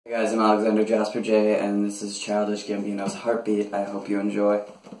Hey guys, I'm Jasper-Jay, and this is Childish Gambino's Heartbeat. I hope you enjoy.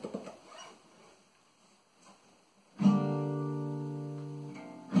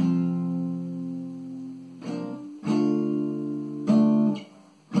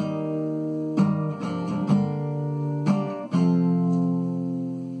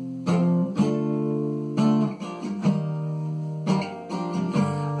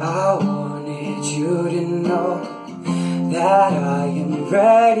 I wanted you to know that I am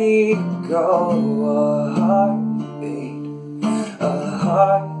ready to go. A heartbeat, a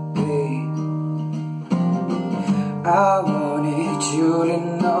heartbeat. I wanted you to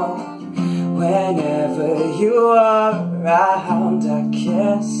know whenever you are around, I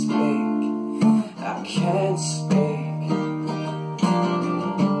can't speak, I can't speak.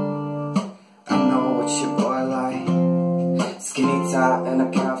 I know what your boy like, skinny tight and a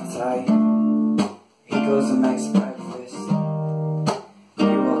calf tight. He goes and makes breakfast,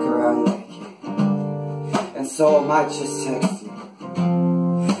 you walk around naked. And so I might just text you,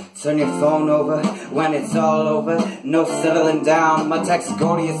 turn your phone over when it's all over. No settling down, my texts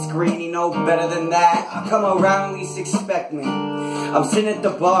go to your screen. You know better than that, I come around, least expect me. I'm sitting at the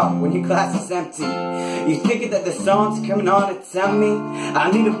bar when your glass is empty. You thinking that the song's coming on to tell me I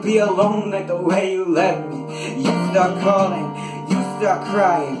need to be alone like the way you let me. You start calling, you start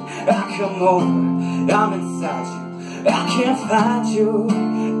crying, I come over, I'm inside you, I can't find you,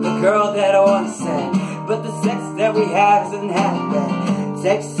 the girl that I once had. But the sex that we have isn't half bad.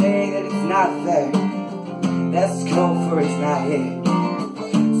 Texts say that it's not fair, that's code for it's not here.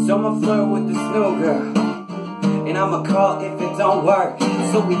 So I'ma flirt with this new girl, and I'ma call if it don't work.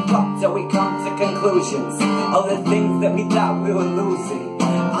 So we fuck till we come to conclusions, all the things that we thought we were losing.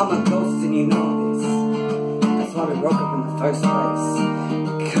 I'm a ghost and you know this, that's why we broke up in the first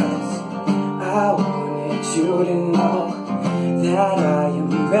place. Cause I wanted you to know that I am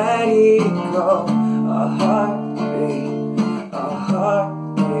ready to go. A heartbeat, a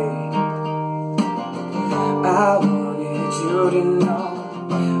heartbeat. I wanted you to know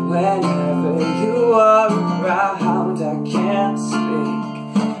whenever you are around, I can't speak,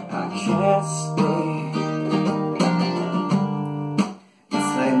 I can't speak.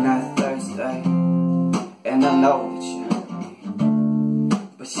 It's late night Thursday, and I know that you hurt me,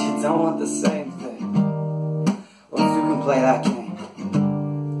 but you don't want the same thing. Well, if you can play that game.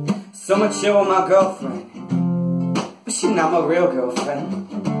 So much chill with my girlfriend, but she not my real girlfriend.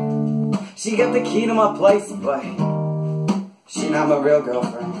 She got the key to my place, but she not my real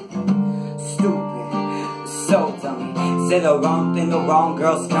girlfriend. Stupid, so dummy. Say the wrong thing, the wrong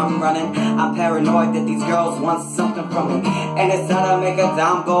girls come running. I'm paranoid that these girls want something from me, and it's how to make a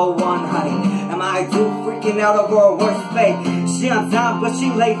dime go one, honey. Am I too freaking out over a worse fate? She on time, but she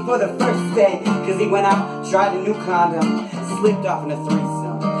late for the first day. Cause he went out, tried a new condom, slipped off in a threesome.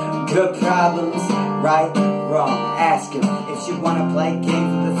 Good problems, right, wrong. Ask him if you wanna play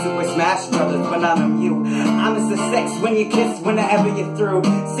games with the Super Smash Brothers, but not on you. I miss the sex when you kiss, whenever you're through.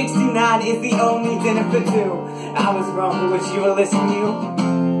 69 is the only dinner for two. I was wrong, but what you were listening to?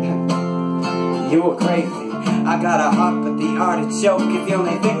 You were crazy. I got a heart, but the artichoke is the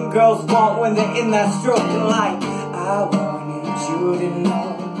only thing girls want when they're in that stroking light. I wanted you to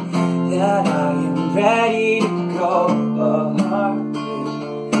know that I am ready to go. A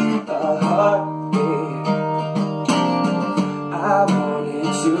heartbeat, a heartbeat. I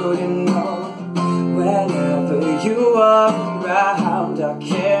wanted you to know whenever you are around, I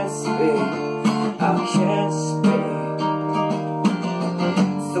can't speak, I can't speak.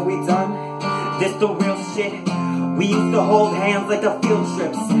 So we done, this the real shit. We used to hold hands like the field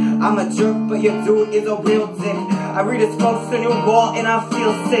trips. I'm a jerk, but your dude is a real dick. I read his posts on your wall and I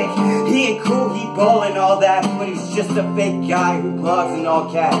feel sick. He ain't cool, he ballin' all that, but he's just a fake guy who blogs in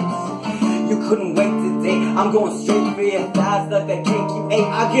all caps. You couldn't wait to date, I'm going straight for your thighs like that cake you ate.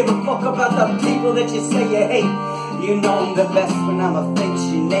 I give a fuck about the people that you say you hate. You know I'm the best when I'm a fake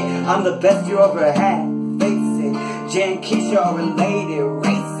Sinead. I'm the best you ever had, face it. Jay and Keisha are related,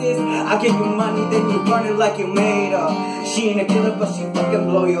 racist. I give you money, then you burn it like you made her. She ain't a killer, but she fucking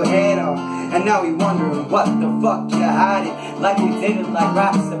blow your head off. And now we wondering what the fuck you hiding, like we did it like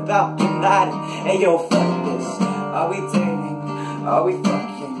raps about Bin Laden. Hey yo, fuck this, are we dating, are we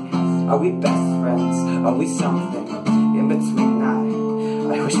fucking, are we best friends, are we something in between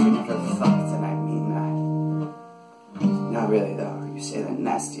that? I wish we never fucked, and I mean that. Not really though, you say the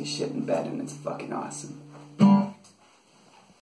nastiest shit in bed and it's fucking awesome.